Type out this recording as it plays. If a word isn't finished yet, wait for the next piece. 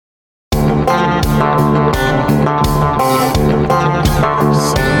Did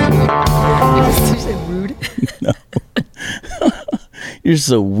you say rude? No. You're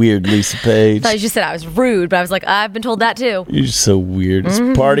so weird, Lisa Page. I thought you just said I was rude, but I was like, I've been told that too. You're so weird. It's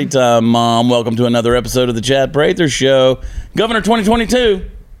party time, Mom. Welcome to another episode of the Chad Prather Show. Governor 2022.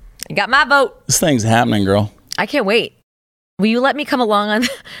 I got my vote. This thing's happening, girl. I can't wait. Will you let me come along on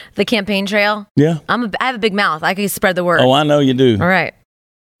the campaign trail? Yeah. I have a big mouth. I can spread the word. Oh, I know you do. All right.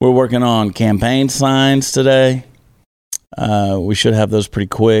 We're working on campaign signs today. We should have those pretty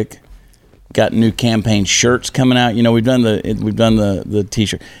quick. Got new campaign shirts coming out. You know, we've done the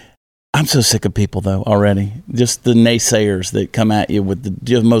t-shirt. I'm so sick of people though already. Just the naysayers that come at you with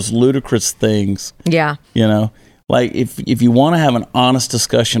the most ludicrous things. Yeah. You know, like if you want to have an honest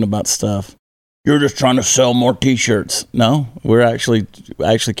discussion about stuff, you're just trying to sell more t-shirts. No, I actually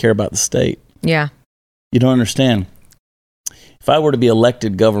care about the state. Yeah. You don't understand. If I were to be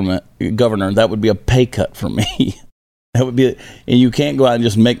elected governor, that would be a pay cut for me. That would be, and you can't go out and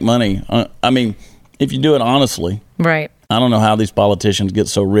just make money. I mean, if you do it honestly, right? I don't know how these politicians get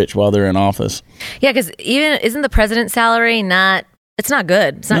so rich while they're in office. Yeah, because isn't the president's salary not? It's not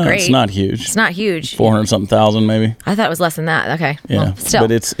good. It's not great. It's not huge. It's not huge. 400-something thousand, maybe. I thought it was less than that. Okay. Yeah, well, still.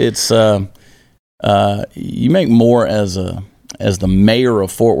 but it's you make more as the mayor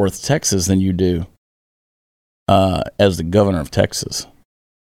of Fort Worth, Texas, than you do as the governor of Texas.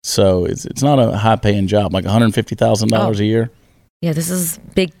 So it's not a high paying job, like $150,000 a year. Yeah, this is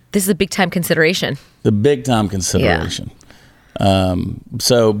big. This is a big time consideration. The big time consideration. Yeah.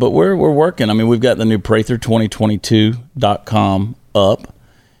 But we're working. I mean, we've got the new Prather2022.com up.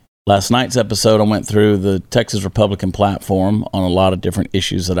 Last night's episode, I went through the Texas Republican platform on a lot of different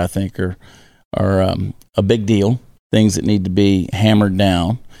issues that I think are a big deal, things that need to be hammered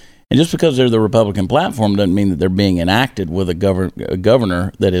down. And just because they're the Republican platform doesn't mean that they're being enacted with a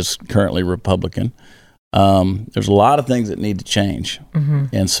governor that is currently Republican. There's a lot of things that need to change. Mm-hmm.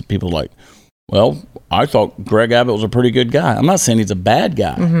 And some people are like, well, I thought Greg Abbott was a pretty good guy. I'm not saying he's a bad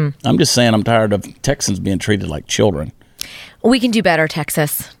guy. Mm-hmm. I'm just saying I'm tired of Texans being treated like children. We can do better,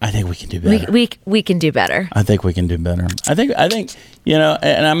 Texas. I think we can do better. We can do better. I think we can do better. I think you know,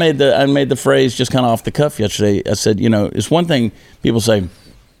 and I made the phrase just kind of off the cuff yesterday. I said, you know, it's one thing people say,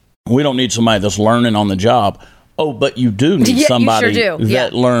 we don't need somebody that's learning on the job. Oh, but you do need somebody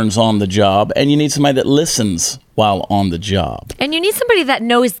that learns on the job, and you need somebody that listens while on the job. And you need somebody that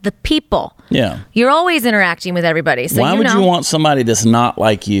knows the people. Yeah. You're always interacting with everybody. So why would you want somebody that's not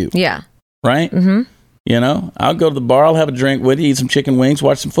like you? Yeah. Right? Mm-hmm. You know, I'll go to the bar, I'll have a drink with you, eat some chicken wings,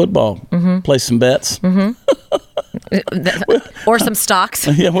 watch some football, play some bets. Mm-hmm. Or some stocks.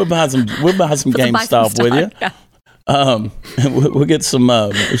 Yeah, we'll buy some GameStop with you. Yeah. We'll get some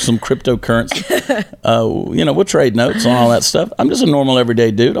cryptocurrency. You know, we'll trade notes on all that stuff. I'm just a normal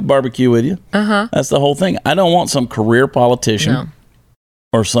everyday dude. I'll barbecue with you. That's the whole thing. I don't want some career politician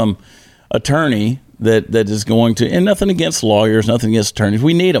or some attorney that is going to, and nothing against lawyers, nothing against attorneys.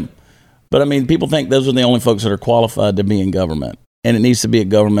 We need them. But I mean, people think those are the only folks that are qualified to be in government. And it needs to be a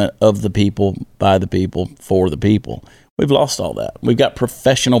government of the people, by the people, for the people. We've lost all that. We've got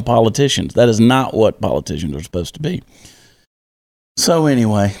professional politicians. That is not what politicians are supposed to be. So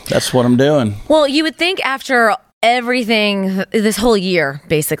anyway, that's what I'm doing. Well, you would think after everything, this whole year,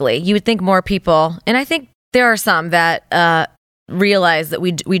 basically, you would think more people, and I think there are some that realize that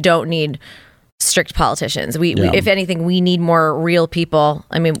we don't need strict politicians. We, if anything, we need more real people.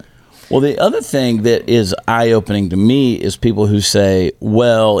 I mean... Well, the other thing that is eye-opening to me is people who say,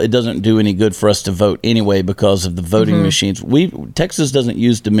 well, it doesn't do any good for us to vote anyway because of the voting machines. Texas doesn't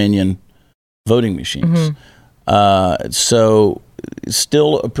use Dominion voting machines. So it's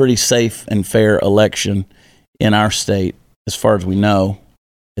still a pretty safe and fair election in our state, as far as we know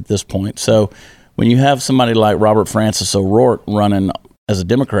at this point. So when you have somebody like Robert Francis O'Rourke running as a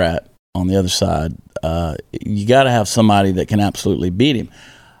Democrat on the other side, you got to have somebody that can absolutely beat him.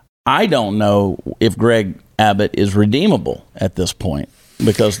 I don't know if Greg Abbott is redeemable at this point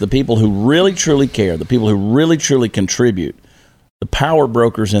because the people who really, truly care, the people who really, truly contribute, the power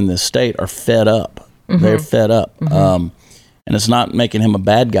brokers in this state are fed up. They're fed up. And it's not making him a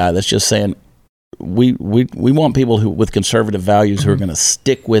bad guy. That's just saying we want people who with conservative values who are going to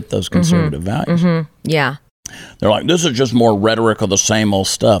stick with those conservative values. Yeah. They're like, this is just more rhetoric of the same old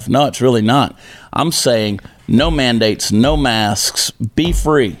stuff. No, it's really not. I'm saying no mandates, no masks, be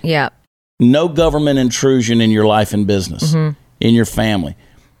free. Yeah. No government intrusion in your life and business, in your family.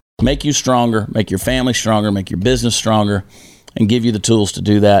 Make you stronger, make your family stronger, make your business stronger, and give you the tools to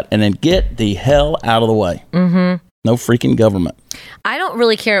do that. And then get the hell out of the way. No freaking government. I don't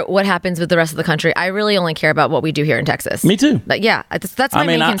really care what happens with the rest of the country. I really only care about what we do here in Texas. Me too. But yeah, that's my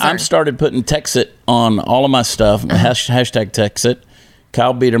main concern. I've started putting Texit on all of my stuff. Hashtag Texit.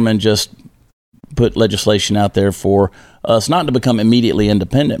 Kyle Biederman just put legislation out there for us not to become immediately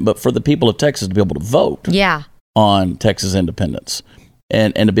independent, but for the people of Texas to be able to vote on Texas independence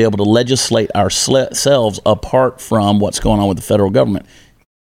and to be able to legislate ourselves apart from what's going on with the federal government.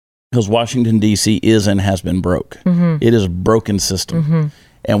 Because Washington, D.C. is and has been broke. It is a broken system.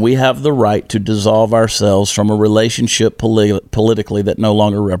 And we have the right to dissolve ourselves from a relationship politically that no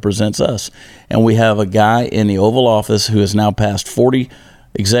longer represents us. And we have a guy in the Oval Office who has now passed 40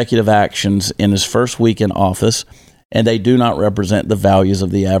 executive actions in his first week in office, and they do not represent the values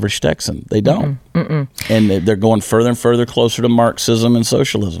of the average Texan. They don't. And they're going further and further closer to Marxism and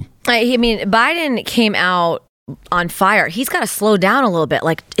socialism. I mean, Biden came out on fire. He's got to slow down a little bit.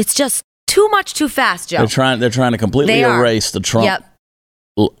 Like, it's just too much too fast, Joe. They're trying to completely erase the Trump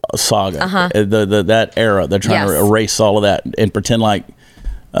saga, that era. They're trying to erase all of that and pretend like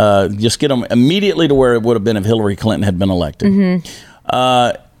just get them immediately to where it would have been if Hillary Clinton had been elected.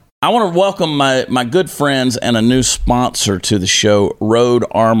 I want to welcome my good friends and a new sponsor to the show, Road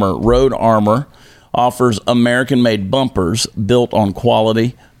Armor. Road Armor offers American-made bumpers built on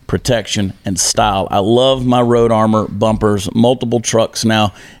quality, protection, and style. I love my Road Armor bumpers. Multiple trucks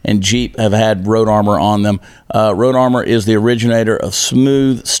now and Jeep have had Road Armor on them. Road Armor is the originator of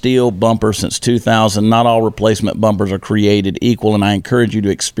smooth steel bumpers since 2000. Not all replacement bumpers are created equal, and I encourage you to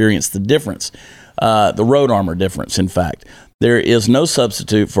experience the difference. The Road Armor difference, in fact. There is no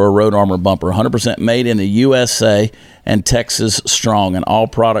substitute for a Road Armor bumper. 100% made in the USA and Texas strong, and all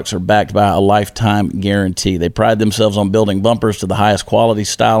products are backed by a lifetime guarantee. They pride themselves on building bumpers to the highest quality,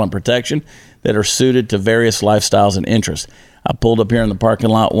 style, and protection that are suited to various lifestyles and interests. I pulled up here in the parking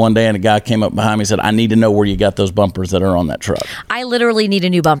lot one day, and a guy came up behind me and said, I need to know where you got those bumpers that are on that truck. I literally need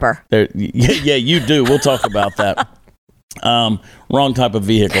a new bumper. Yeah, you do. We'll talk about that. Wrong type of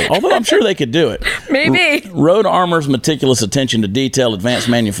vehicle, although I'm sure they could do it. Maybe. Road Armor's meticulous attention to detail, advanced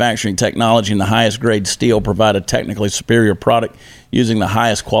manufacturing technology, and the highest grade steel provide a technically superior product using the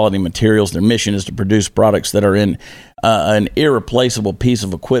highest quality materials. Their mission is to produce products that are in an irreplaceable piece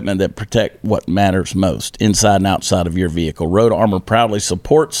of equipment that protect what matters most inside and outside of your vehicle. Road Armor proudly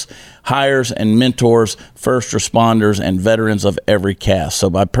supports, hires, and mentors first responders and veterans of every caste. So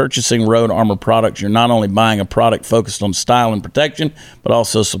by purchasing Road Armor products, you're not only buying a product focused on style and protection, but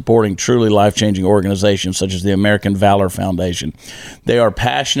also supporting truly life-changing organizations such as the American Valor Foundation. They are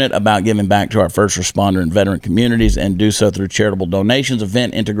passionate about giving back to our first responder and veteran communities and do so through charitable donations,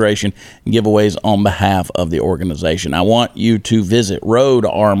 event integration, and giveaways on behalf of the organization. I want you to visit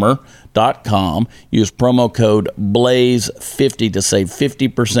roadarmor.com. Use promo code BLAZE50 to save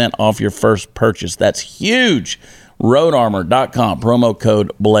 50% off your first purchase. That's huge. Roadarmor.com, promo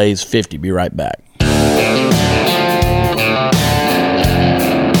code BLAZE50. Be right back.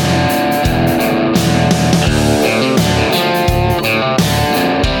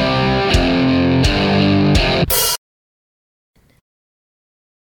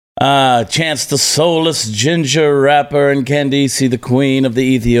 Chance the Soulless Ginger Rapper and Candice, the Queen of the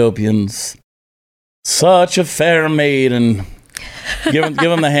Ethiopians. Such a fair maiden. Give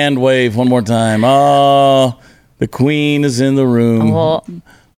him the hand wave one more time. Oh, the Queen is in the room. Look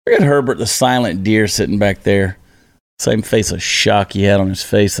at Herbert the Silent Deer sitting back there. Same face of shock he had on his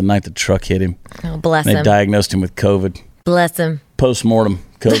face the night the truck hit him. Oh, bless him. They diagnosed him with COVID. Bless him. Post-mortem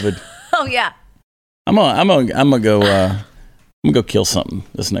COVID. Oh, yeah. I'm gonna go kill something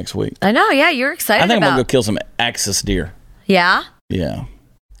this next week. I know, yeah, you're excited. I think I'm gonna go kill some axis deer. Yeah? Yeah.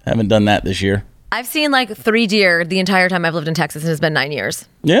 Haven't done that this year. I've seen like 3 deer the entire time I've lived in Texas, and it's been 9 years.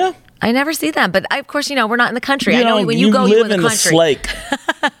 Yeah. I never see them, but of course, we're not in the country. I know when you go, live you live in the country. Slake.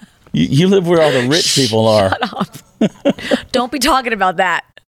 you live where all the rich people are. Shut up. Don't be talking about that.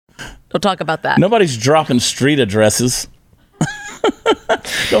 Don't talk about that. Nobody's dropping street addresses.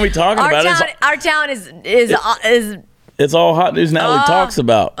 Don't be talking about it. Our town is it's all hot news Natalie talks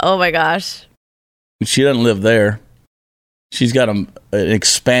about. Oh my gosh. She doesn't live there. She's got an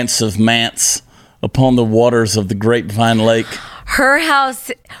expansive manse upon the waters of the Grapevine Lake. Her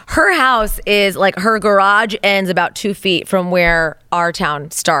house is like, her garage ends about 2 feet from where our town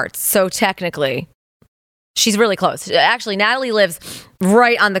starts. So technically, she's really close. Actually, Natalie lives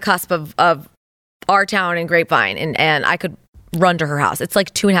right on the cusp of our town and Grapevine, and I could run to her house. It's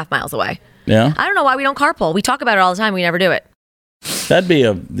like 2.5 miles away. Yeah. I don't know why we don't carpool. We talk about it all the time. We never do it.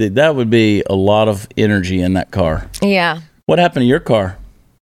 That would be a lot of energy in that car. Yeah. What happened to your car?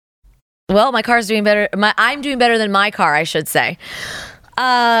 Well, my car's doing better. I'm doing better than my car, I should say.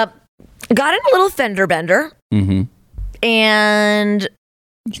 Got in a little fender bender. Mm-hmm. And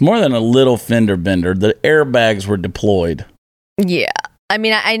It's more than a little fender bender. The airbags were deployed. yeah, I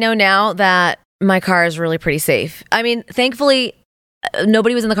mean, I know now that my car is really pretty safe. I mean, thankfully,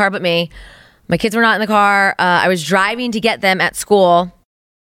 nobody was in the car but me. My kids were not in the car. I was driving to get them at school,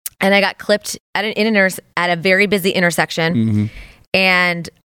 and I got clipped at a very busy intersection. Mm-hmm. And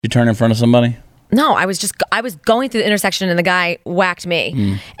You turn in front of somebody? no, I was going through the intersection, and the guy whacked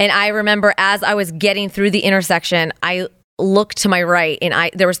me. And I remember as I was getting through the intersection, I looked to my right,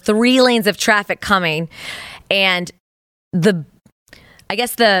 and there was 3 lanes of traffic coming, and I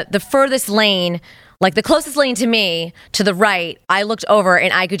guess the furthest lane, like the closest lane to me, to the right, I looked over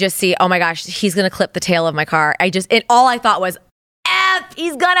and I could just see, oh my gosh, he's going to clip the tail of my car. And all I thought was, F,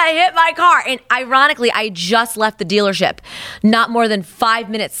 he's going to hit my car. And ironically, I just left the dealership not more than 5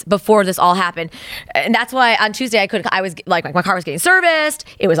 minutes before this all happened. And that's why on Tuesday I was like, my car was getting serviced.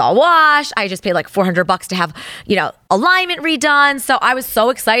 It was all washed. I just paid like $400 to have, alignment redone. So I was so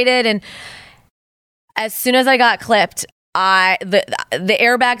excited. And as soon as I got clipped, the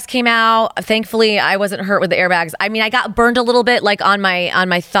airbags came out. Thankfully, I wasn't hurt with the airbags. I mean, I got burned a little bit, like on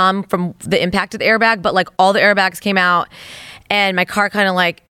my thumb from the impact of the airbag, but like all the airbags came out, and my car kind of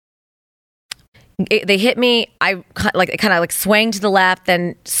like they hit me. I kind of swang to the left,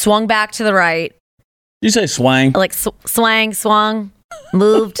 then swung back to the right. You say swang? Like swung,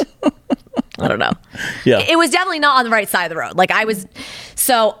 moved. I don't know. Yeah. It was definitely not on the right side of the road.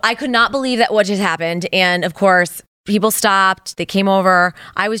 So I could not believe that what just happened, and of course, people stopped. They came over.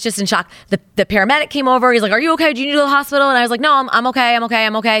 I was just in shock. The paramedic came over. He's like, "Are you okay? Do you need to go to the hospital?" And I was like, "No, I'm okay. I'm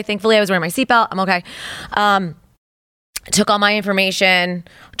okay. Thankfully, I was wearing my seatbelt. I'm okay." Took all my information.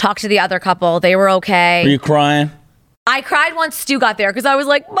 Talked to the other couple. They were okay. Were you crying? I cried once Stu got there because I was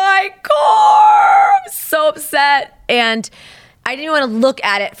like, "My car!" I was so upset, and I didn't want to look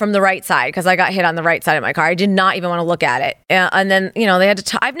at it from the right side because I got hit on the right side of my car. I did not even want to look at it. And then, they had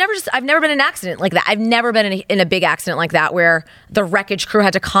to, I've never been in an accident like that. I've never been in a big accident like that where the wreckage crew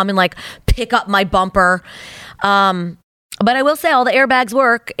had to come and pick up my bumper. But I will say all the airbags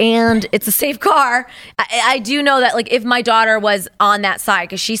work and it's a safe car. I do know that if my daughter was on that side,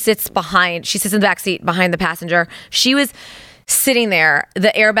 because she sits in the back seat behind the passenger, she was sitting there,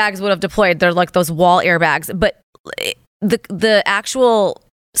 the airbags would have deployed. They're like those wall airbags, but the actual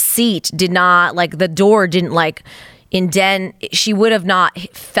seat did not, the door didn't indent. She would have not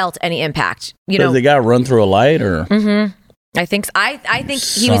felt any impact. Did the guy run through a light or? Mm-hmm. I think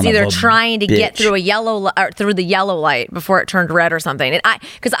he was either trying to get through through the yellow light before it turned red or something. And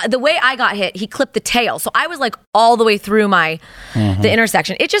because the way I got hit, he clipped the tail, so I was all the way through the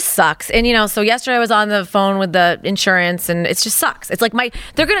intersection. It just sucks. And so yesterday I was on the phone with the insurance, and it just sucks. It's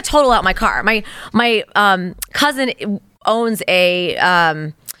they're gonna total out my car. My cousin owns a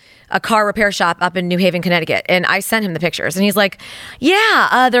car repair shop up in New Haven, Connecticut, and I sent him the pictures, and he's like,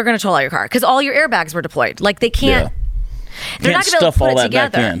 "Yeah, they're gonna total out your car because all your airbags were deployed. They can't." Yeah. They're not going to be able to put it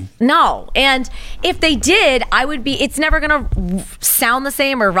together. No. And if they did, it's never going to sound the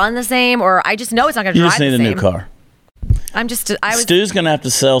same or run the same, or I just know it's not going to drive the same. You just need a new car. Stu's going to have to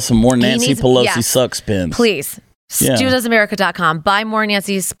sell some more Nancy Pelosi sucks pins. Please. Yeah. StuDoesAmerica.com. Buy more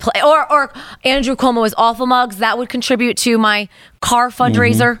Nancy's, or Andrew Cuomo's awful mugs. That would contribute to my car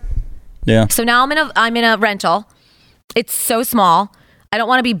fundraiser. Mm-hmm. Yeah. So now I'm in a rental. It's so small. I don't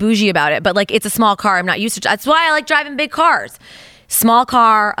want to be bougie about it, but it's a small car. I'm not used to. That's why I like driving big cars. Small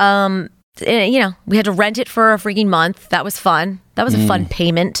car. We had to rent it for a freaking month. That was fun. That was a fun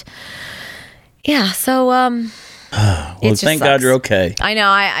payment. Yeah. So, well, thank God you're okay. I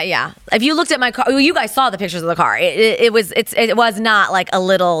know. Yeah. If you looked at my car, you guys saw the pictures of the car. It was not a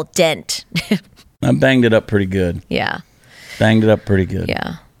little dent. I banged it up pretty good. Yeah. Banged it up pretty good.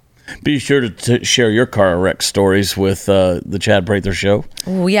 Yeah. Be sure to share your car wreck stories with the Chad Prather Show.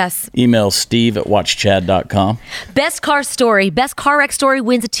 Oh, yes. Email steve@watchchad.com. Best car wreck story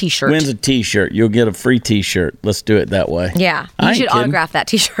wins a T-shirt. Wins a T-shirt. You'll get a free T-shirt. Let's do it that way. Yeah. You should autograph that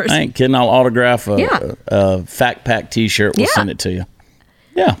T-shirt. I ain't kidding. I'll autograph a Fact Pack T-shirt. We'll send it to you.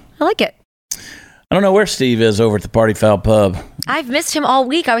 Yeah. I like it. I don't know where Steve is over at the Party Foul Pub. I've missed him all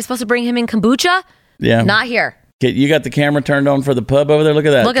week. I was supposed to bring him in kombucha. Yeah. Not here. You got the camera turned on for the pub over there? Look at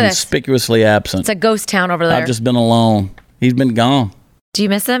that. Look at Conspicuously absent. It's a ghost town over there. I've just been alone. He's been gone. Do you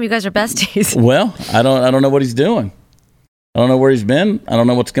miss him? You guys are besties. Well, I don't know what he's doing. I don't know where he's been. I don't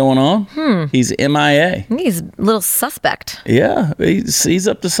know what's going on. He's MIA. He's a little suspect. Yeah. He's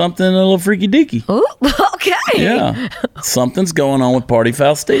up to something a little freaky deaky. Ooh, okay. Yeah. Something's going on with Party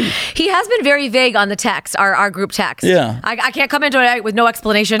Foul Steve. He has been very vague on the text, our group text. Yeah. I can't come into it with no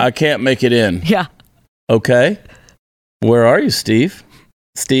explanation. I can't make it in. Yeah. Okay. Where are you, Steve?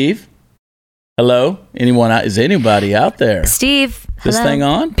 Steve? Hello? Is anybody out there? Steve. This hello. thing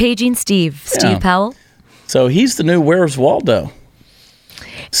on? Paging Steve. Yeah. Steve Powell. So he's the new Where's Waldo?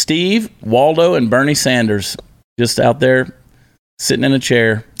 Steve, Waldo, and Bernie Sanders just out there sitting in a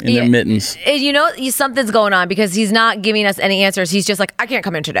chair in their mittens. You know, something's going on because he's not giving us any answers. He's just like, I can't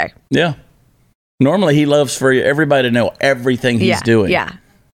come in today. Yeah. Normally he loves for everybody to know everything he's doing. Yeah.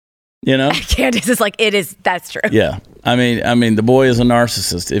 You know? Candace is like, that's true. Yeah. I mean, the boy is a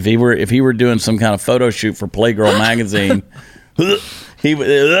narcissist. If he were doing some kind of photo shoot for Playgirl magazine, he would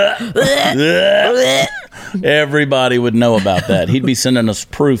everybody would know about that. He'd be sending us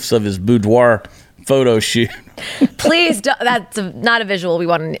proofs of his boudoir photo shoot. Please, that's not a visual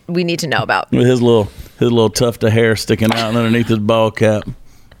we need to know about. With his little tuft of hair sticking out underneath his ball cap.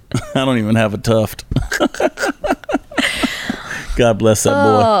 I don't even have a tuft. God bless that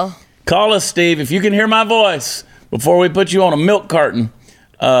boy. Call us, Steve, if you can hear my voice before we put you on a milk carton.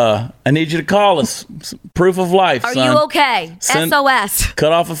 I need you to call us. Proof of life, Are son. you okay? SOS.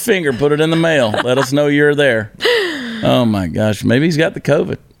 Cut off a finger, put it in the mail. Let us know you're there. Oh my gosh, maybe he's got the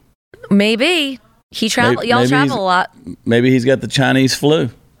COVID. Maybe y'all travel a lot. Maybe he's got the Chinese flu.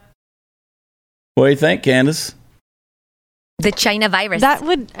 What do you think, Candace? The China virus.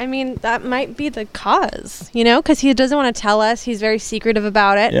 That might be the cause, because he doesn't want to tell us. He's very secretive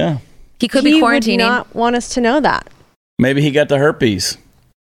about it. Yeah. He could be quarantining. He would not want us to know that. Maybe he got the herpes.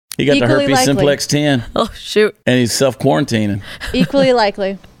 He got Equally the herpes likely. simplex 10. Oh, shoot. And he's self-quarantining. Equally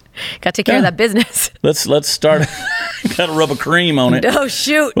likely. Got to take care of that business. Let's start. Got to rub a cream on it. Oh,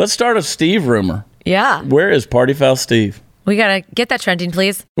 shoot. Let's start a Steve rumor. Yeah. Where is Party Foul Steve? We got to get that trending,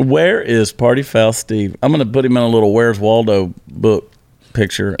 please. Where is Party Foul Steve? I'm going to put him in a little Where's Waldo book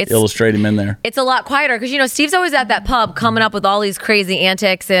picture, illustrate him in there. It's a lot quieter because, Steve's always at that pub coming up with all these crazy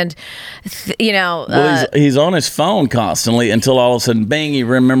antics and, Well, he's on his phone constantly until all of a sudden, bang, he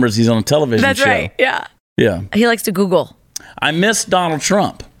remembers he's on a television That's show. right. Yeah. Yeah. He likes to Google. I miss Donald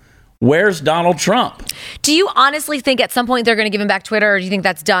Trump. Where's Donald Trump? Do you honestly think at some point they're going to give him back Twitter, or do you think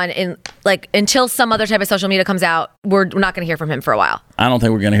that's done until some other type of social media comes out, we're not going to hear from him for a while? I don't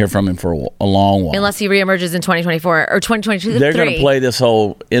think we're going to hear from him for a long while. Unless he reemerges in 2024 or 2022. They're going to play this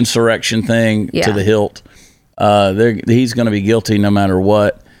whole insurrection thing to the hilt. He's going to be guilty no matter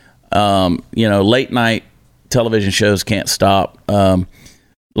what. Late night television shows can't stop.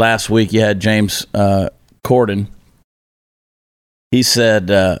 Last week you had James Corden. He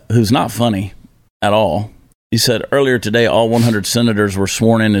said, who's not funny at all. He said, earlier today, all 100 senators were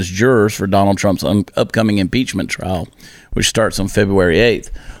sworn in as jurors for Donald Trump's upcoming impeachment trial, which starts on February 8th.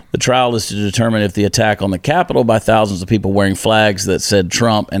 The trial is to determine if the attack on the Capitol by thousands of people wearing flags that said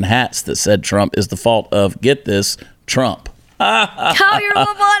Trump and hats that said Trump is the fault of, get this, Trump. Oh, you're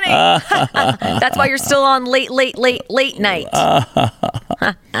so funny. That's why you're still on late night.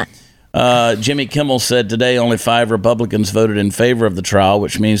 Jimmy Kimmel said today only 5 Republicans voted in favor of the trial,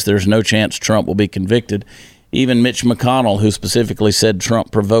 which means there's no chance Trump will be convicted. Even Mitch McConnell, who specifically said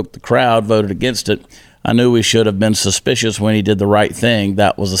Trump provoked the crowd, voted against it. I knew we should have been suspicious when he did the right thing.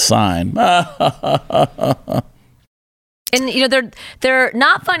 That was a sign. And they're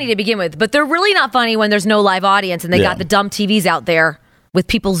not funny to begin with, but they're really not funny when there's no live audience and they got the dumb TVs out there with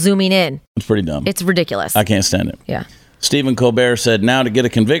people zooming in. It's pretty dumb. It's ridiculous. I can't stand it. Yeah. Stephen Colbert said, now to get a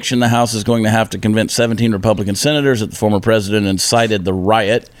conviction, the House is going to have to convince 17 Republican senators that the former president incited the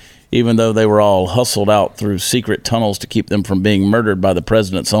riot, even though they were all hustled out through secret tunnels to keep them from being murdered by the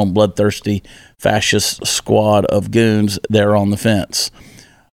president's own bloodthirsty fascist squad of goons there on the fence.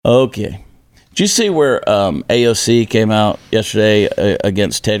 Okay. Did you see where AOC came out yesterday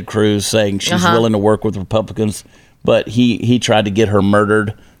against Ted Cruz saying she's willing to work with Republicans, but he tried to get her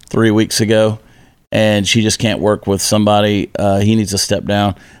murdered 3 weeks ago? And she just can't work with somebody. He needs to step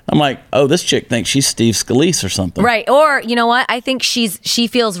down. I'm like, oh, this chick thinks she's Steve Scalise or something. Right. Or, you know what? I think she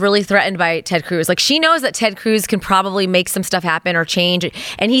feels really threatened by Ted Cruz. Like, she knows that Ted Cruz can probably make some stuff happen or change.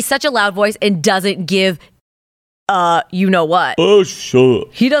 And he's such a loud voice and doesn't give, you know what? Oh, shut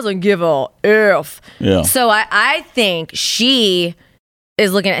up. He doesn't give a F. Yeah. So I think she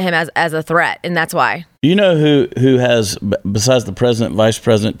is looking at him as a threat, and that's why. You know who has, besides the president, vice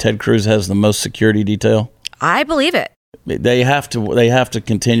president, Ted Cruz has the most security detail? I believe it. They have to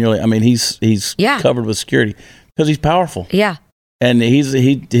continually, I mean, he's covered with security because he's powerful. Yeah. And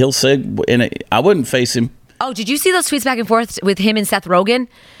he'll say, and I wouldn't face him. Oh, did you see those tweets back and forth with him and Seth Rogen?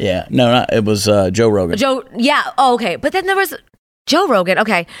 Yeah. No, it was Joe Rogan. Yeah. Oh, okay. But then there was Joe Rogan.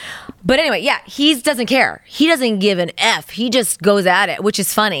 Okay. But anyway, yeah, he doesn't care. He doesn't give an F. He just goes at it, which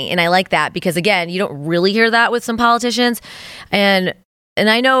is funny. And I like that because, again, you don't really hear that with some politicians. And And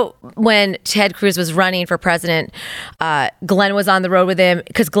I know when Ted Cruz was running for president, Glenn was on the road with him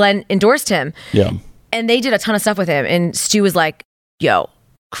because Glenn endorsed him. Yeah. And they did a ton of stuff with him. And Stu was like, yo,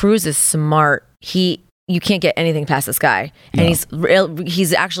 Cruz is smart. You can't get anything past this guy. And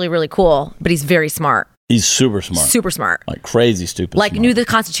he's actually really cool, but he's very smart. He's super smart. Super smart. Like crazy stupid like smart. Knew the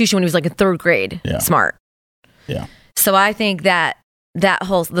Constitution when he was like in 3rd grade. Yeah. Smart. Yeah. So I think that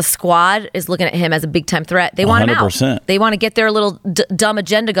the squad is looking at him as a big time threat. They want him 100%. out. They want to get their little dumb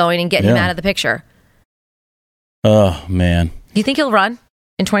agenda going and get him out of the picture. Oh, man. Do you think he'll run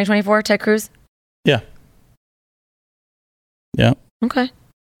in 2024, Ted Cruz? Yeah. Yeah. Okay.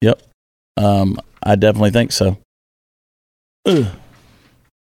 Yep. I definitely think so.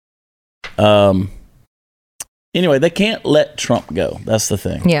 Anyway, they can't let Trump go. That's the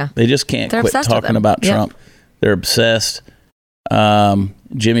thing. Yeah. They just can't They're quit obsessed with talking him. about Yep. Trump. They're obsessed.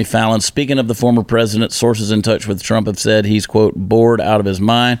 Jimmy Fallon, speaking of the former president, sources in touch with Trump have said he's, quote, bored out of his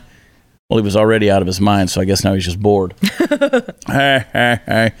mind. Well, he was already out of his mind, so I guess now he's just bored.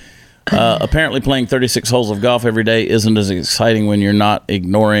 Apparently playing 36 holes of golf every day isn't as exciting when you're not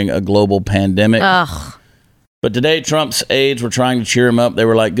ignoring a global pandemic. Ugh. But today, Trump's aides were trying to cheer him up. They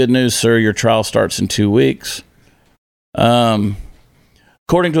were like, good news, sir, your trial starts in 2 weeks.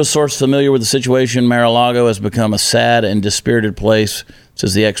 According to a source familiar with the situation, Mar-a-Lago has become a sad and dispirited place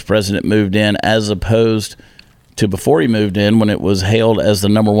since the ex-president moved in, as opposed to before he moved in, when it was hailed as the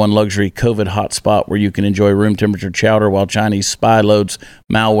 #1 luxury COVID hotspot where you can enjoy room temperature chowder while Chinese spy loads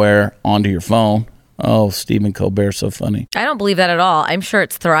malware onto your phone. Oh, Stephen Colbert, so funny. I don't believe that at all. I'm sure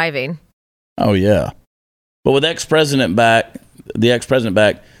it's thriving. Oh, yeah. But with the ex-president back,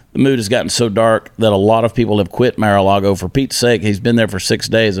 the mood has gotten so dark that a lot of people have quit Mar-a-Lago. For Pete's sake, he's been there for 6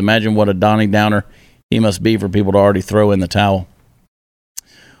 days. Imagine what a Donnie Downer he must be for people to already throw in the towel.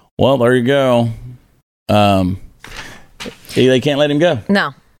 Well, there you go. They can't let him go.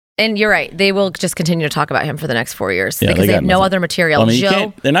 No. And you're right. They will just continue to talk about him for the next 4 years because they have no nothing. other material. I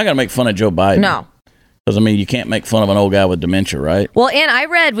mean, they're not going to make fun of Joe Biden. No. Because, I mean, you can't make fun of an old guy with dementia, right? Well, and I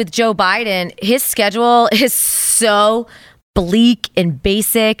read with Joe Biden, his schedule is so bleak and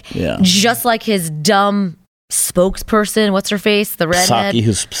basic. Yeah. Just like his dumb spokesperson. What's her face? The redhead. Psaki,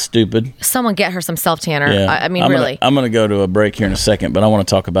 who's stupid. Someone get her some self-tanner. Yeah. I mean, really. I'm going to go to a break here in a second, but I want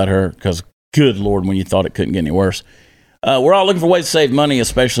to talk about her because, good Lord, when you thought it couldn't get any worse. We're all looking for ways to save money,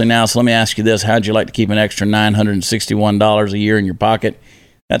 especially now. So let me ask you this. How'd you like to keep an extra $961 a year in your pocket?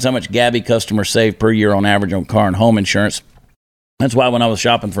 That's how much Gabby customers save per year on average on car and home insurance. That's why when I was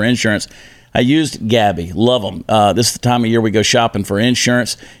shopping for insurance, I used Gabby. Love them. This is the time of year we go shopping for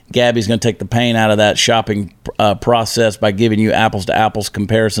insurance. Gabby's going to take the pain out of that shopping process by giving you apples-to-apples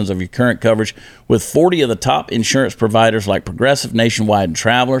comparisons of your current coverage with 40 of the top insurance providers like Progressive, Nationwide, and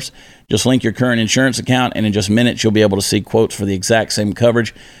Travelers. Just link your current insurance account, and in just minutes, you'll be able to see quotes for the exact same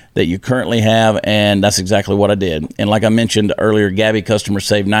coverage that you currently have, and that's exactly what I did. And like I mentioned earlier, Gabby customers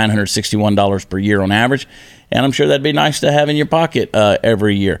save $961 per year on average, and I'm sure that'd be nice to have in your pocket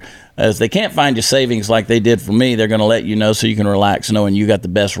every year. As they can't find you savings like they did for me, they're going to let you know so you can relax knowing you got the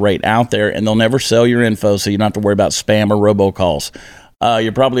best rate out there, and they'll never sell your info so you don't have to worry about spam or robocalls.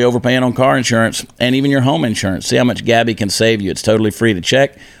 You're probably overpaying on car insurance and even your home insurance. See how much Gabby can save you. It's totally free to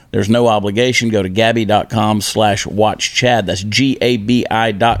check. There's no obligation. Go to Gabby.com/watchchad. That's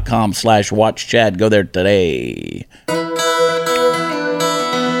GABI.com/watchchad. Go there today.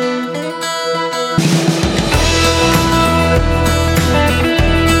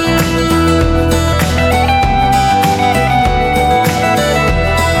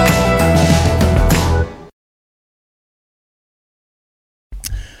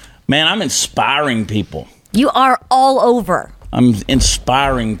 Man, I'm inspiring people. You are all over. I'm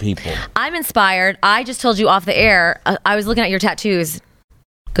inspiring people. I'm inspired. I just told you off the air, I was looking at your tattoos.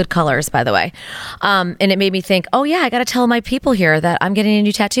 Good colors, by the way. And it made me think, oh, yeah, I got to tell my people here that I'm getting a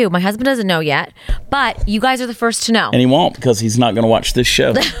new tattoo. My husband doesn't know yet, but you guys are the first to know. And he won't because he's not going to watch this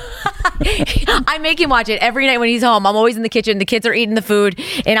show. I make him watch it every night when he's home. I'm always in the kitchen. The kids are eating the food,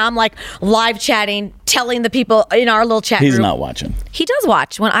 and I'm like live chatting, telling the people in our little chat He's group. not watching. He does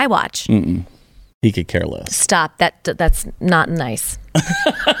watch when I watch. Mm-mm. He could care less. Stop. That's not nice.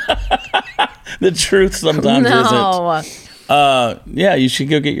 The truth sometimes No. isn't. Yeah, you should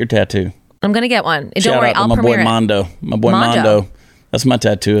go get your tattoo. I'm going to get one. Don't Shout worry, out to I'll my boy premiere it. Mondo. My boy Mondo. That's my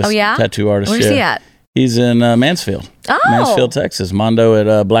tattooist. Oh, yeah? Tattoo artist. Where's yeah. he at? He's in Mansfield. Oh. Mansfield, Texas. Mondo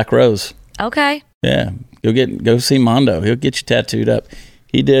at Black Rose. Okay. Yeah. Go see Mondo. He'll get you tattooed up.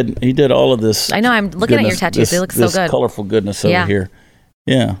 He did all of this. I know. I'm looking at your tattoos. They look so this good. colorful goodness over here.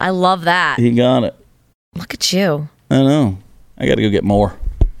 Yeah. I love that. He got it. Look at you. I know. I got to go get more.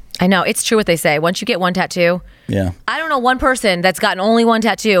 I know. It's true what they say. Once you get one tattoo, Yeah. I don't know one person that's gotten only one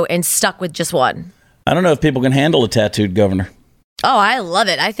tattoo and stuck with just one. I don't know if people can handle a tattooed governor. Oh, I love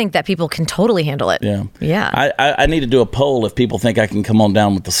it. I think that people can totally handle it. Yeah. Yeah. I need to do a poll if people think I can come on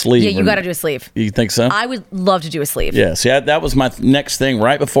down with the sleeve. Yeah, you got to do a sleeve. You think so? I would love to do a sleeve. Yeah. See, that was my next thing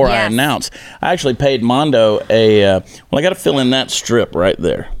right before I Yes. announced. I actually paid Mondo I got to fill in that strip right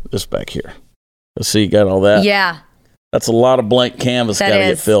there. This back here. Let's see, you got all that? Yeah. That's a lot of blank canvas got to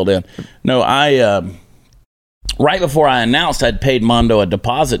get filled in. No, right before I announced, I'd paid Mondo a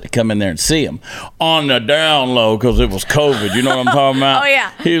deposit to come in there and see him on the down low because it was COVID. You know what I'm talking about? Oh,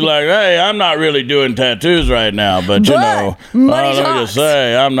 yeah. He's like, hey, I'm not really doing tattoos right now, but you know, money let me talks. just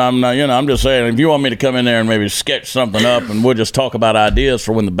say, I'm not, I'm just saying, if you want me to come in there and maybe sketch something up and we'll just talk about ideas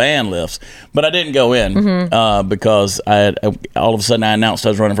for when the band lifts. But I didn't go in because all of a sudden I announced I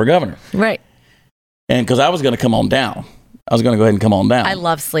was running for governor. Right. And because I was going to come on down. I was going to go ahead and come on down. I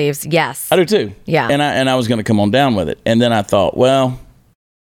love sleeves. Yes. I do too. Yeah. And I was going to come on down with it. And then I thought, well,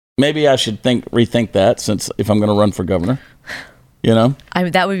 maybe I should rethink that since if I'm going to run for governor, you know?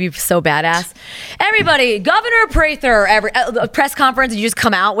 That would be so badass. Everybody, Governor Prather, a press conference, and you just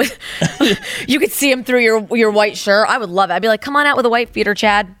come out with, you could see him through your white shirt. I would love it. I'd be like, come on out with a white feeder,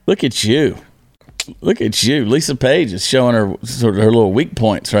 Chad. Look at you. Look at you. Lisa Page is showing her sort of her little weak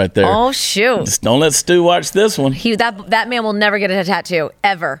points right there. Oh, shoot. Just don't let Stu watch this one. That man will never get a tattoo,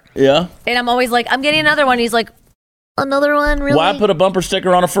 ever. Yeah. And I'm always like, I'm getting another one. He's like, another one, really? Why put a bumper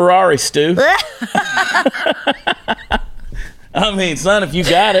sticker on a Ferrari, Stu? I mean, son, if you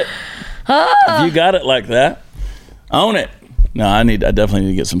got it, like that, own it. No, I definitely need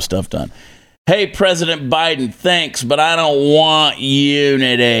to get some stuff done. Hey, President Biden, thanks, but I don't want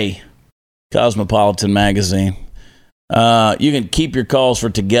unity. Cosmopolitan magazine. You can keep your calls for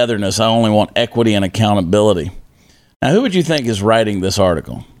togetherness. I only want equity and accountability. Now, who would you think is writing this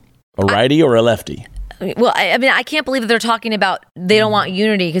article? A righty or a lefty? Well, I mean, I can't believe that they're talking about they don't want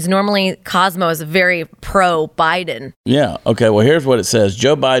unity because normally Cosmo is very pro-Biden. Yeah. Okay. Well, here's what it says.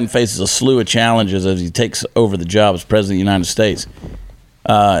 Joe Biden faces a slew of challenges as he takes over the job as president of the United States.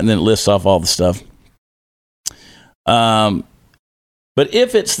 And then it lists off all the stuff. But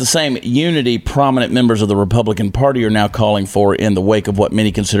if it's the same unity prominent members of the Republican Party are now calling for in the wake of what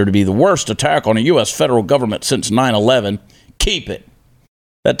many consider to be the worst attack on a U.S. federal government since 9/11, keep it.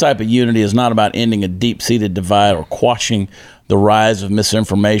 That type of unity is not about ending a deep-seated divide or quashing the rise of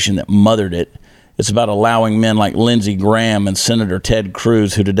misinformation that mothered it. It's about allowing men like Lindsey Graham and Senator Ted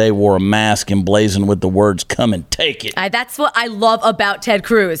Cruz, who today wore a mask emblazoned with the words, "Come and take it." That's what I love about Ted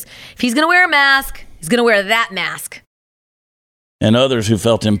Cruz. If he's going to wear a mask, he's going to wear that mask. And others who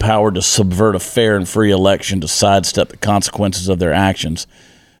felt empowered to subvert a fair and free election to sidestep the consequences of their actions.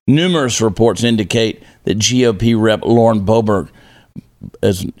 Numerous reports indicate that GOP Rep. Lauren Boebert,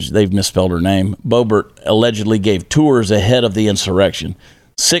 as they've misspelled her name, Boebert allegedly gave tours ahead of the insurrection.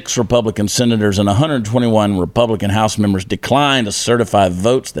 6 Republican senators and 121 Republican House members declined to certify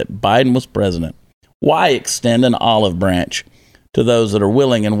votes that Biden was president. Why extend an olive branch to those that are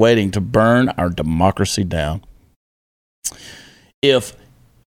willing and waiting to burn our democracy down? If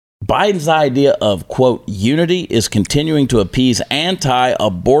Biden's idea of, quote, unity is continuing to appease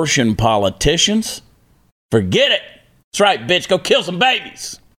anti-abortion politicians, forget it. That's right, bitch. Go kill some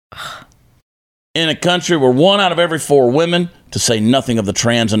babies. In a country where 1 out of every 4 women, to say nothing of the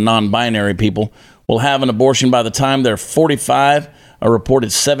trans and non-binary people, will have an abortion by the time they're 45, a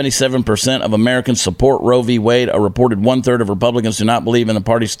reported 77% of Americans support Roe v. Wade, a reported 1/3 of Republicans do not believe in the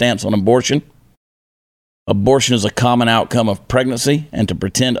party's stance on abortion. Abortion is a common outcome of pregnancy, and to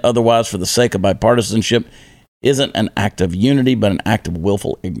pretend otherwise for the sake of bipartisanship isn't an act of unity, but an act of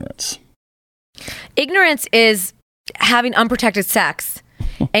willful ignorance. Ignorance is having unprotected sex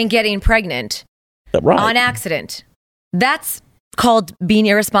and getting pregnant Right. on accident. That's called being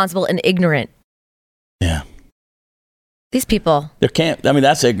irresponsible and ignorant. Yeah. These people.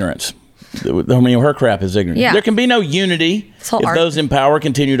 That's ignorance. Her crap is ignorant. Yeah. There can be no unity if those in power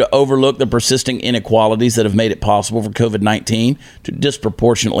continue to overlook the persisting inequalities that have made it possible for COVID-19 to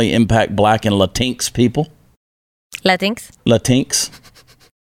disproportionately impact Black and Latinx people. Latinx.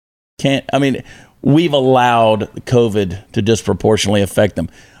 We've allowed COVID to disproportionately affect them.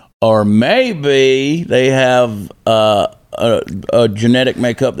 Or maybe they have a genetic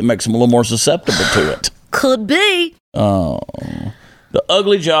makeup that makes them a little more susceptible to it. Could be. Oh. The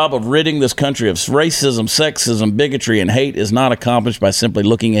ugly job of ridding this country of racism, sexism, bigotry, and hate is not accomplished by simply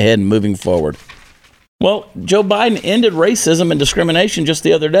looking ahead and moving forward. Well, Joe Biden ended racism and discrimination just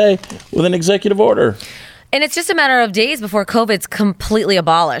the other day with an executive order. And it's just a matter of days before COVID's completely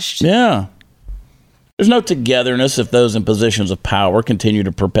abolished. Yeah. There's no togetherness if those in positions of power continue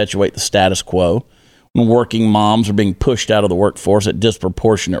to perpetuate the status quo. When working moms are being pushed out of the workforce at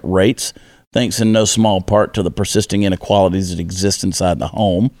disproportionate rates, thanks in no small part to the persisting inequalities that exist inside the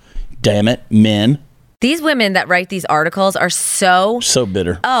home. Damn it, men. These women that write these articles are so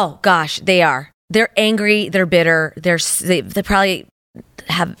bitter. Oh gosh, they are. They're angry. They're bitter. They probably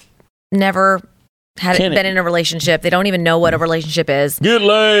have never been in a relationship. They don't even know what a relationship is. Get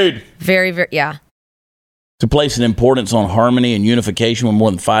laid. Very, very, yeah. To place an importance on harmony and unification when more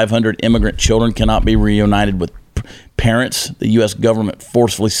than 500 immigrant children cannot be reunited with parents the U.S. government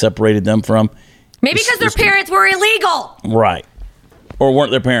forcefully separated them from. Maybe because their parents were illegal. Right. Or weren't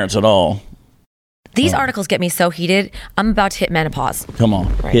their parents at all. These articles get me so heated. I'm about to hit menopause. Come on,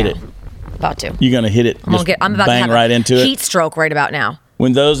 hit it. About to. You're going to hit it. I'm about bang to have right into it. Heat stroke right about now.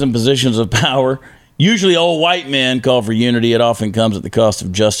 When those in positions of power, usually old white men, call for unity, it often comes at the cost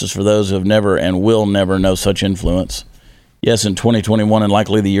of justice for those who have never and will never know such influence. Yes, in 2021 and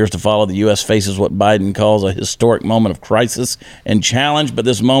likely the years to follow, the U.S. faces what Biden calls a historic moment of crisis and challenge, but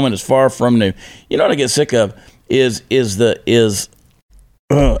this moment is far from new. You know what I get sick of is the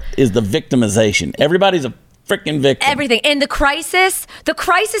victimization. Everybody's a freaking victim. Everything. And the crisis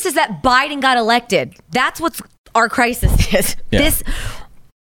is that Biden got elected. That's what our crisis is. Yeah. This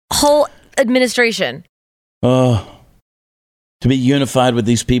whole administration. To be unified with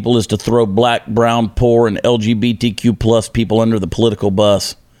these people is to throw black, brown, poor, and LGBTQ plus people under the political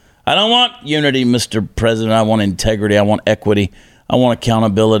bus. I don't want unity, Mr. President. I want integrity. I want equity. I want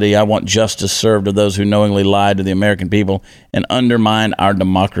accountability. I want justice served to those who knowingly lied to the American people and undermine our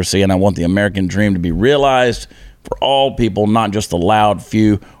democracy. And I want the American dream to be realized for all people, not just the loud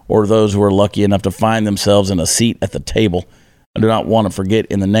few or those who are lucky enough to find themselves in a seat at the table. I do not want to forget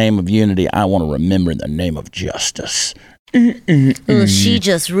in the name of unity. I want to remember in the name of justice. She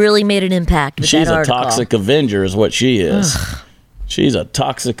just really made an impact with She's that article. a toxic Avenger is what she is. She's a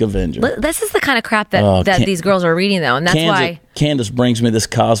toxic Avenger. This is the kind of crap that these girls are reading, though, and that's why Candace brings me this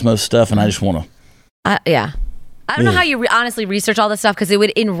Cosmos stuff, and I just want to. Yeah, I don't know how you honestly research all this stuff because it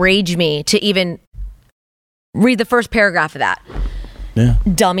would enrage me to even read the first paragraph of that. Yeah,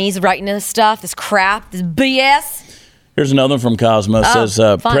 dummies writing this stuff, this crap, this BS. Here's another one from Cosmos. Says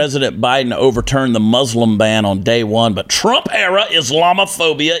President Biden overturned the Muslim ban on day one, but Trump-era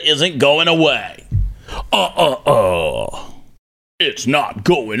Islamophobia isn't going away. It's not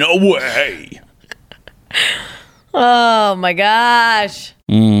going away. Oh, my gosh.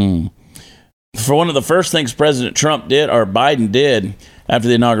 For one of the first things President Trump did, or Biden did, after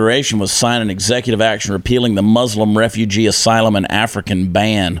the inauguration was sign an executive action repealing the Muslim refugee asylum and African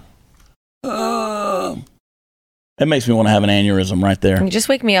ban. That makes me want to have an aneurysm right there. Just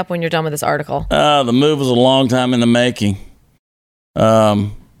wake me up when you're done with this article. The move was a long time in the making. Yep,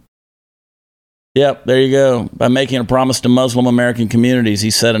 there you go. By making a promise to Muslim American communities,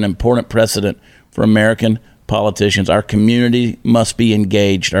 he set an important precedent for American politicians. Our community must be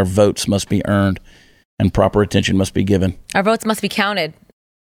engaged. Our votes must be earned. And proper attention must be given. Our votes must be counted.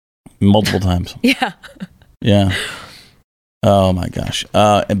 Multiple times. Yeah. Yeah. Oh, my gosh.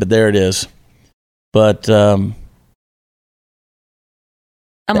 But there it is. But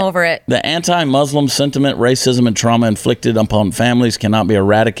I'm over it. The anti-Muslim sentiment, racism, and trauma inflicted upon families cannot be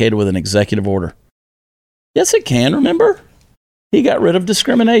eradicated with an executive order. Yes, it can. Remember? He got rid of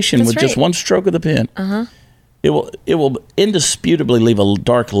discrimination with just one stroke of the pen. Uh-huh. It will indisputably leave a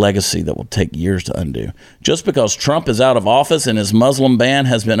dark legacy that will take years to undo. Just because Trump is out of office and his Muslim ban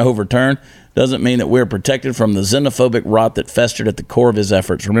has been overturned doesn't mean that we're protected from the xenophobic rot that festered at the core of his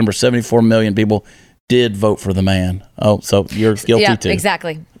efforts. Remember, 74 million people did vote for the man. Oh, so you're guilty too.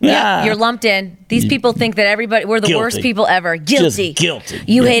 Exactly. Yeah. You're lumped in. These people think that we're the worst people ever. Guilty. Just guilty.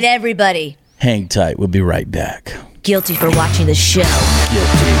 You hate everybody. Hang tight. We'll be right back. Guilty for watching the show.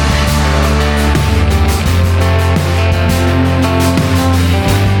 Guilty.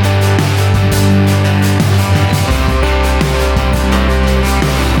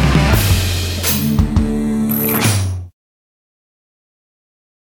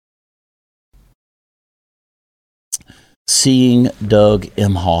 Seeing Doug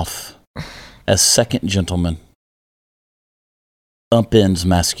Emhoff as second gentleman upends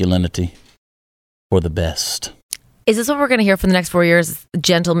masculinity for the best. Is this what we're going to hear for the next 4 years?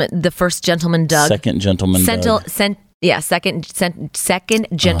 The first gentleman Doug. Second gentleman Doug. Second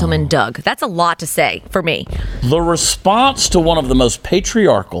gentleman Doug. That's a lot to say for me. The response to one of the most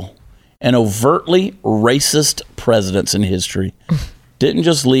patriarchal and overtly racist presidents in history didn't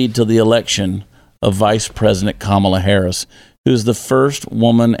just lead to the election of Vice President Kamala Harris, who is the first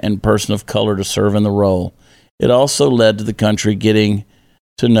woman and person of color to serve in the role. It also led to the country getting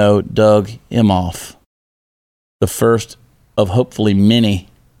to know Doug Emhoff the first of hopefully many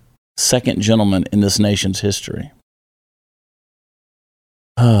second gentlemen in this nation's history.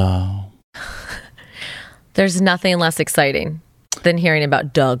 Oh. There's nothing less exciting than hearing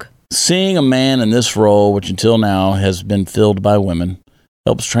about Doug. Seeing a man in this role, which until now has been filled by women,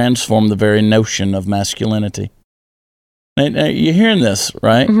 helps transform the very notion of masculinity. Now, you're hearing this,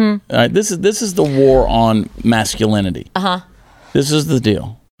 right? Mm-hmm. All right, this is the war on masculinity. Uh-huh. This is the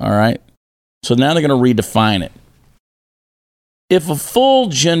deal, all right? So now they're going to redefine it. If a full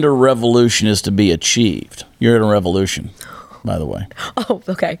gender revolution is to be achieved, you're in a revolution, by the way. Oh,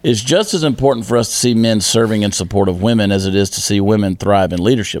 okay. It's just as important for us to see men serving in support of women as it is to see women thrive in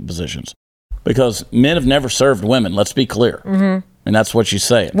leadership positions. Because men have never served women, let's be clear. Mm-hmm. And that's what she's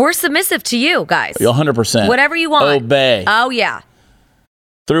saying. We're submissive to you, guys. 100%. Whatever you want. Obey. Oh, yeah.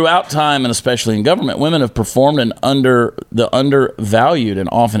 Throughout time, and especially in government, women have performed the undervalued and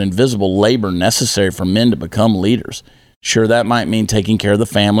often invisible labor necessary for men to become leaders. Sure, that might mean taking care of the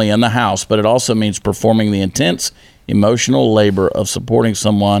family and the house, but it also means performing the intense emotional labor of supporting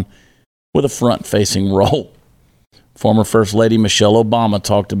someone with a front-facing role. Former First Lady Michelle Obama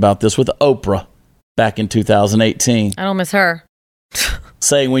talked about this with Oprah back in 2018. I don't miss her.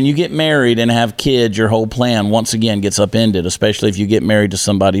 Saying when you get married and have kids, your whole plan once again gets upended, especially if you get married to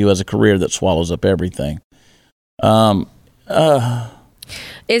somebody who has a career that swallows up everything.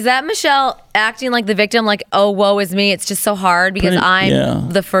 Is that Michelle acting like the victim? Like, oh, woe is me. It's just so hard because I'm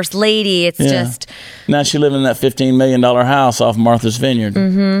the first lady. It's just. Now she living in that $15 million house off Martha's Vineyard.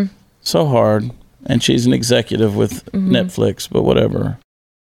 Mm-hmm. So hard. And she's an executive with Netflix, but whatever.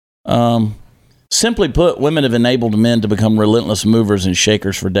 Simply put, women have enabled men to become relentless movers and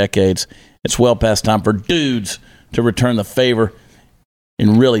shakers for decades. It's well past time for dudes to return the favor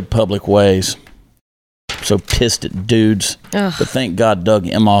in really public ways. So pissed at dudes. Ugh. But thank God Doug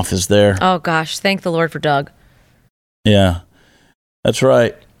Emhoff is there. Oh, gosh. Thank the Lord for Doug. Yeah, that's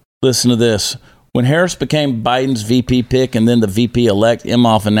right. Listen to this. When Harris became Biden's VP pick and then the VP-elect,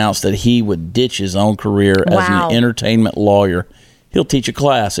 Emhoff announced that he would ditch his own career as an entertainment lawyer. He'll teach a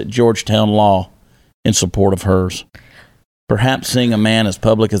class at Georgetown Law in support of hers. Perhaps seeing a man as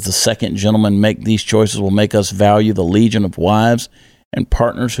public as the second gentleman make these choices will make us value the legion of wives and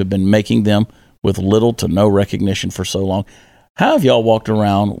partners who've been making them with little to no recognition for so long. How have y'all walked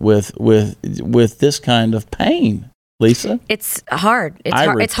around with this kind of pain, Lisa? It's hard.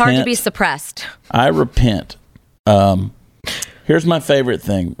 It's hard to be suppressed. I repent. Here's my favorite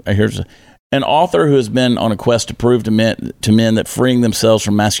thing. Here's an author who has been on a quest to prove to men that freeing themselves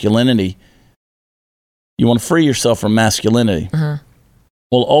from masculinity, you want to free yourself from masculinity,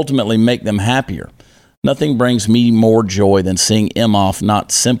 will ultimately make them happier. Nothing brings me more joy than seeing Emhoff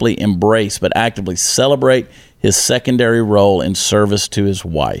not simply embrace, but actively celebrate his secondary role in service to his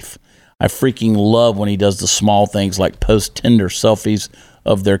wife. I freaking love when he does the small things like post Tinder selfies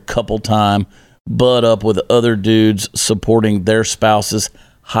of their couple time, butt up with other dudes supporting their spouses,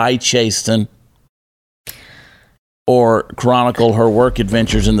 high chasten, or chronicle her work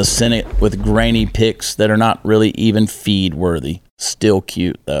adventures in the Senate with grainy pics that are not really even feed worthy. Still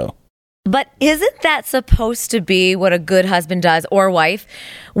cute though. But isn't that supposed to be what a good husband does or wife?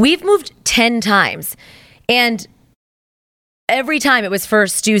 We've moved 10 times and every time it was for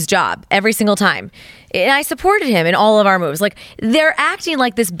Stu's job, every single time. And I supported him in all of our moves. Like they're acting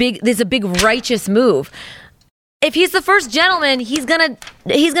like this is a big righteous move. If he's the first gentleman, he's gonna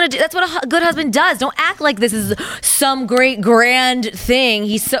do. That's what a good husband does. Don't act like this is some great grand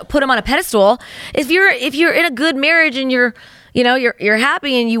thing. Put him on a pedestal. If you're in a good marriage and you're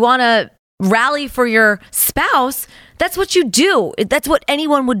happy and you want to rally for your spouse, that's what you do. That's what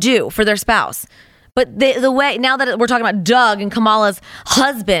anyone would do for their spouse. But the way now that we're talking about Doug and Kamala's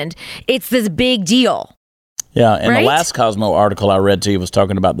husband, it's this big deal. Yeah, and right? The last Cosmo article I read to you was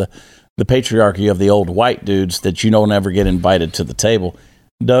talking about the patriarchy of the old white dudes that you don't ever get invited to the table.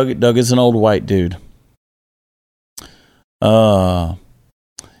 Doug is an old white dude. The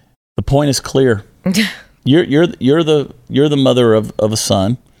point is clear. You're the mother of a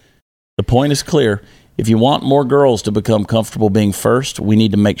son. The point is clear. If you want more girls to become comfortable being first, we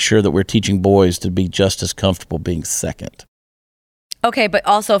need to make sure that we're teaching boys to be just as comfortable being second. Okay, but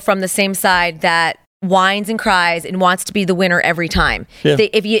also from the same side that whines and cries and wants to be the winner every time. Yeah.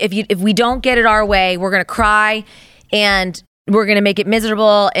 If we don't get it our way, we're going to cry and we're going to make it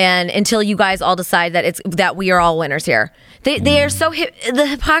miserable, and until you guys all decide that we are all winners here. They are so the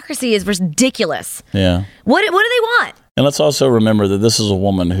hypocrisy is ridiculous. Yeah. What do they want? And let's also remember that this is a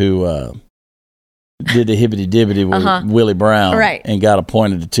woman who did the hibbity dibbity with Willie Brown, right, and got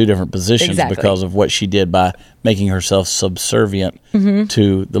appointed to two different positions because of what she did by making herself subservient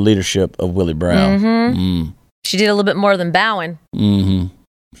to the leadership of Willie Brown. She did a little bit more than bowing. Mm-hmm.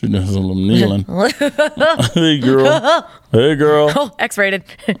 She does a little kneeling. Hey, girl. Hey, girl. Oh, X-rated.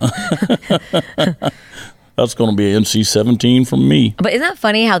 That's going to be an NC-17 from me. But isn't that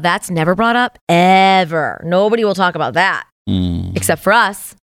funny how that's never brought up? Ever. Nobody will talk about that. Except for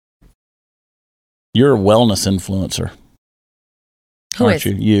us. You're a wellness influencer. Who aren't is?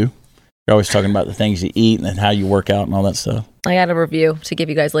 you? You. You're always talking about the things you eat and how you work out and all that stuff. I got a review to give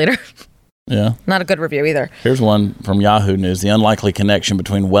you guys later. Yeah. Not a good review either. Here's one from Yahoo News. The unlikely connection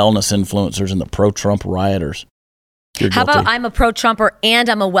between wellness influencers and the pro-Trump rioters. How about I'm a pro-Trumper and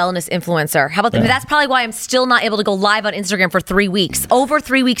I'm a wellness influencer? How about that? That's probably why I'm still not able to go live on Instagram for 3 weeks. Over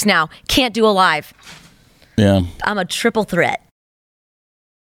 3 weeks now. Can't do a live. Yeah. I'm a triple threat.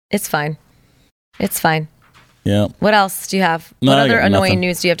 It's fine. It's fine. Yeah. What else do you have? No, what I other got annoying nothing.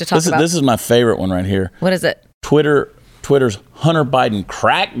 news do you have to talk about? This is my favorite one right here. What is it? Twitter's Hunter Biden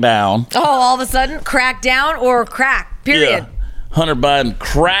crackdown. Oh, all of a sudden? Crackdown or crack? Period. Yeah. Hunter Biden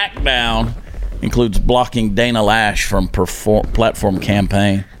crackdown includes blocking Dana Lash from platform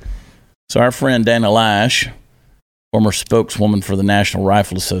campaign. So our friend Dana Lash, former spokeswoman for the National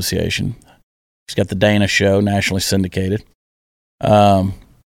Rifle Association, she's got the Dana Show, nationally syndicated.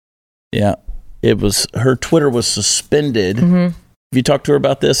 Yeah, her Twitter was suspended. Mm-hmm. Have you talked to her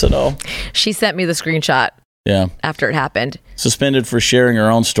about this at all? She sent me the screenshot. Yeah. After it happened. Suspended for sharing her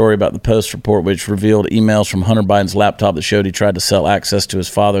own story about the Post report, which revealed emails from Hunter Biden's laptop that showed he tried to sell access to his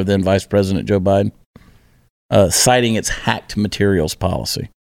father, then Vice President Joe Biden, citing its hacked materials policy.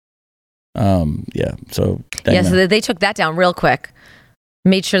 Yeah. So they took that down real quick.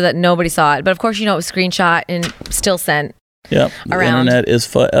 Made sure that nobody saw it. But of course, it was screenshot and still sent. Yep. The around. internet is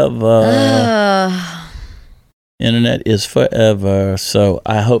forever. Internet is forever. So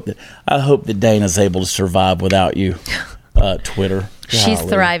I hope that Dana's able to survive without you, Twitter. She's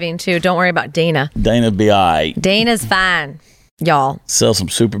Golly. thriving too. Don't worry about Dana. Dana be all right. Dana's fine, y'all. Sell some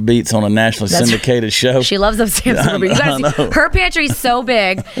Super Beats on a nationally syndicated show. She loves those damn Super Beats. Her pantry's so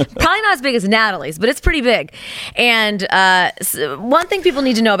big. Probably not as big as Natalie's, but it's pretty big. And one thing people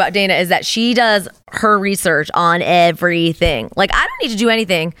need to know about Dana is that she does her research on everything. Like, I don't need to do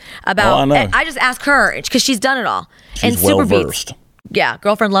anything about I just ask her because she's done it all. She's and Super well-versed. Beats. Yeah,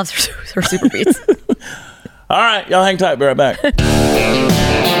 girlfriend loves her Super Beats. All right, y'all hang tight. Be right back.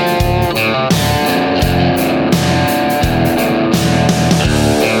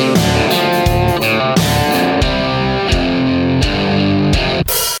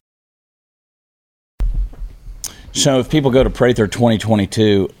 So if people go to Prather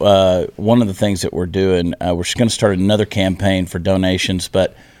 2022, one of the things that we're doing, we're going to start another campaign for donations,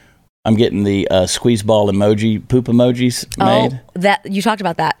 but I'm getting the squeeze ball emoji, poop emojis made. Oh, that you talked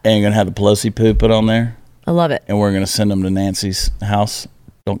about that. And you're going to have the Pelosi poop put on there. I love it. And we're going to send them to Nancy's house,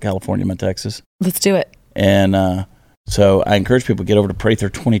 California, Texas. Let's do it. And so I encourage people to get over to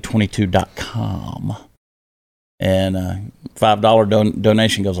Prather2022.com. And $5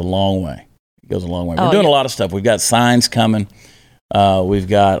 donation goes a long way. Goes a long way. We're doing a lot of stuff. We've got signs coming. We've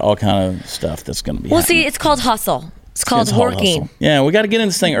got all kind of stuff that's going to be happening. See, it's called hustle. It's called working. Hustle. Yeah, we got to get in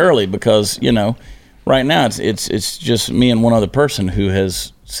this thing early because, right now it's just me and one other person who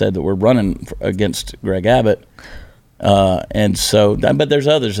has said that we're running against Greg Abbott. And so, but there's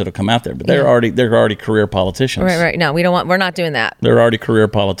others that'll come out there, but they're already career politicians. Right. No, we're not doing that. They're already career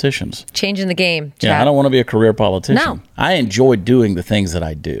politicians. Changing the game. Chad. Yeah, I don't want to be a career politician. No. I enjoy doing the things that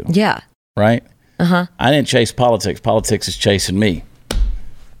I do. Yeah. Right? Uh-huh. I didn't chase politics. Politics is chasing me.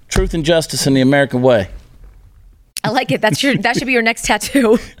 Truth and justice in the American way. I like it. That should be your next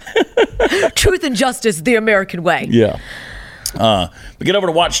tattoo. Truth and justice the American way. Yeah. But get over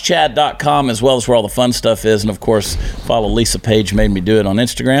to watchchad.com as well as where all the fun stuff is. And, of course, follow Lisa Page, made me do it on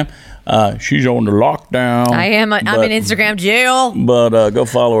Instagram. She's on the lockdown. I am. I'm in Instagram jail. But go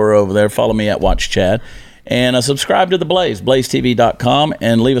follow her over there. Follow me at WatchChad. And subscribe to The Blaze, blazetv.com,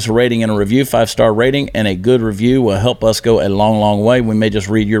 and leave us a rating and a review, 5-star rating, and a good review will help us go a long, long way. We may just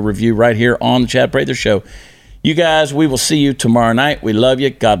read your review right here on the Chad Prather Show. You guys, we will see you tomorrow night. We love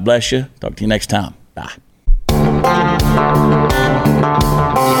you. God bless you. Talk to you next time. Bye.